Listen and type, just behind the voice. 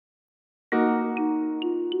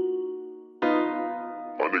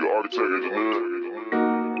nigga architect engineer.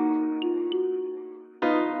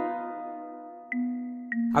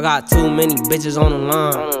 I got too many bitches on the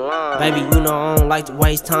line. Baby, you know I don't like to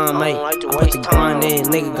waste time, mate. I put the grind in,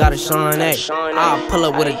 nigga gotta shine, ayy. I'll pull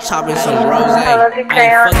up with a chop and some rose, ayy.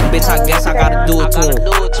 Ayy, fuck a bitch, I guess I gotta do it to him.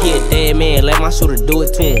 He a dead man, let my shooter do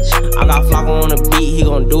it to him. I got Flaco on the beat, he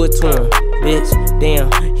gon' do it to him. Bitch, damn,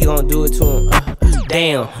 he gon' do it to him.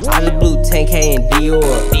 Damn, I just blew 10K in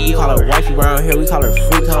Dior. You call her wifey around here, we call her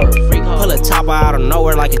freak hoe. Pull a chopper out of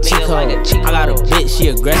nowhere like a chick hoe. I got a bitch, she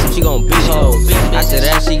aggressive, she gon' beat hoes. After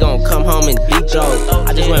that, she gon' come home and deep throw.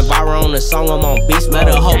 I just went viral on the song, I'm on beast. Let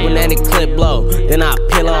her hoping that the clip blow. Then I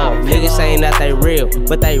peel off. Niggas saying that they real,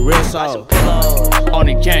 but they real so. On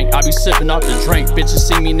the gang, I be sipping off the drink. Bitches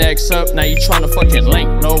see me next up, now you tryna fucking link.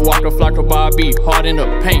 No walker, Flaco61Baby, hard in the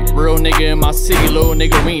paint. Real nigga in my city, little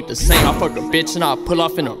nigga, we ain't the same. I fuck a bitch and I pull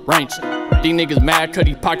off in a range. These niggas mad cause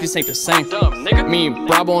these pockets ain't the same. Me and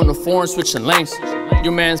Bravo on the foreign switching lanes.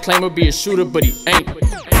 Your man's claim to be a shooter, but he ain't.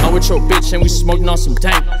 I'm with your bitch and we smoking on some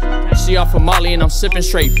dank. She off of Molly and I'm sipping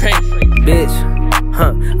straight paint. Bitch,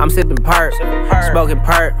 I'm sipping perk, smoking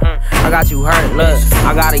perk. I got you hurt, look.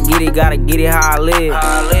 I gotta get it how I live.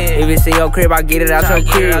 If it's in your crib, I get it out your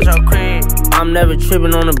crib. I'm never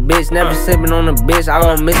tripping on a bitch, never sipping on a bitch. I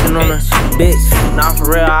go missing on a bitch. Nah,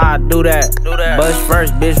 for real, I do that. Bust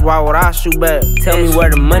first, bitch, why would I shoot back? Tell me where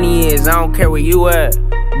the money is, I don't care where you at.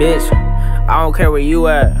 Bitch, I don't care where you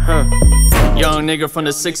at, Young nigga from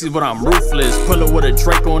the 60s, but I'm ruthless. Pull up with a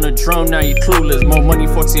Draco on the drum, now you clueless. More money,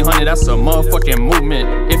 1400, that's a motherfucking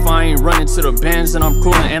movement. If I ain't running to the bands, then I'm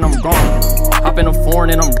coolin' and I'm gone. Hop in the foreign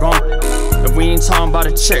and I'm gone. If we ain't talking about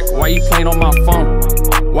a check, why you playing on my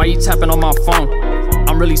phone? Why you tapping on my phone?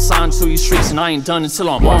 I'm really signed to these streets and I ain't done until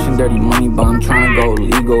I'm Washing dirty money, but I'm trying to go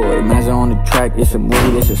legal. Imagine on the track, it's a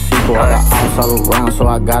movie, it's a sequel. I got ice all around, so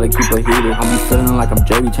I gotta keep a heater. I be feeling like I'm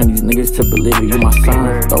JV, turn these niggas to believe it. You my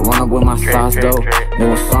son, don't run up with my sauce though.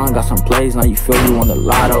 Then with son, got some plays, now you feel you on the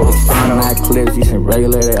lotto. Extending mad clips, decent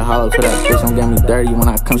regular, they hollow to that bitch. Don't get me dirty, when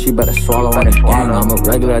I come, she better swallow on the gang. I'm a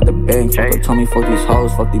regular at the bank, Fuck told me fuck these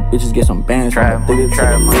hoes, fuck these bitches, get some bands. From the thicket to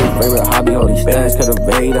the roof, favorite hobby, hold these stats. Could've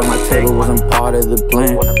vague at my table, wasn't part of the plan.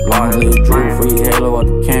 Long little drew, free halo out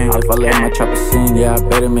the can. If I let my chopper sing, yeah, I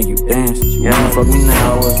better make you dance. You wanna fuck me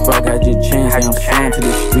now, I was broke, had your chance. Hey, I'm showing to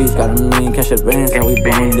the streets, got $1 million cash advance. And we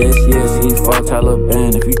blowing this, yeah, see, fuck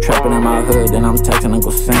Taliban. If you trapping in my hood, then I'm texting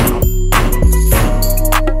Uncle Sam.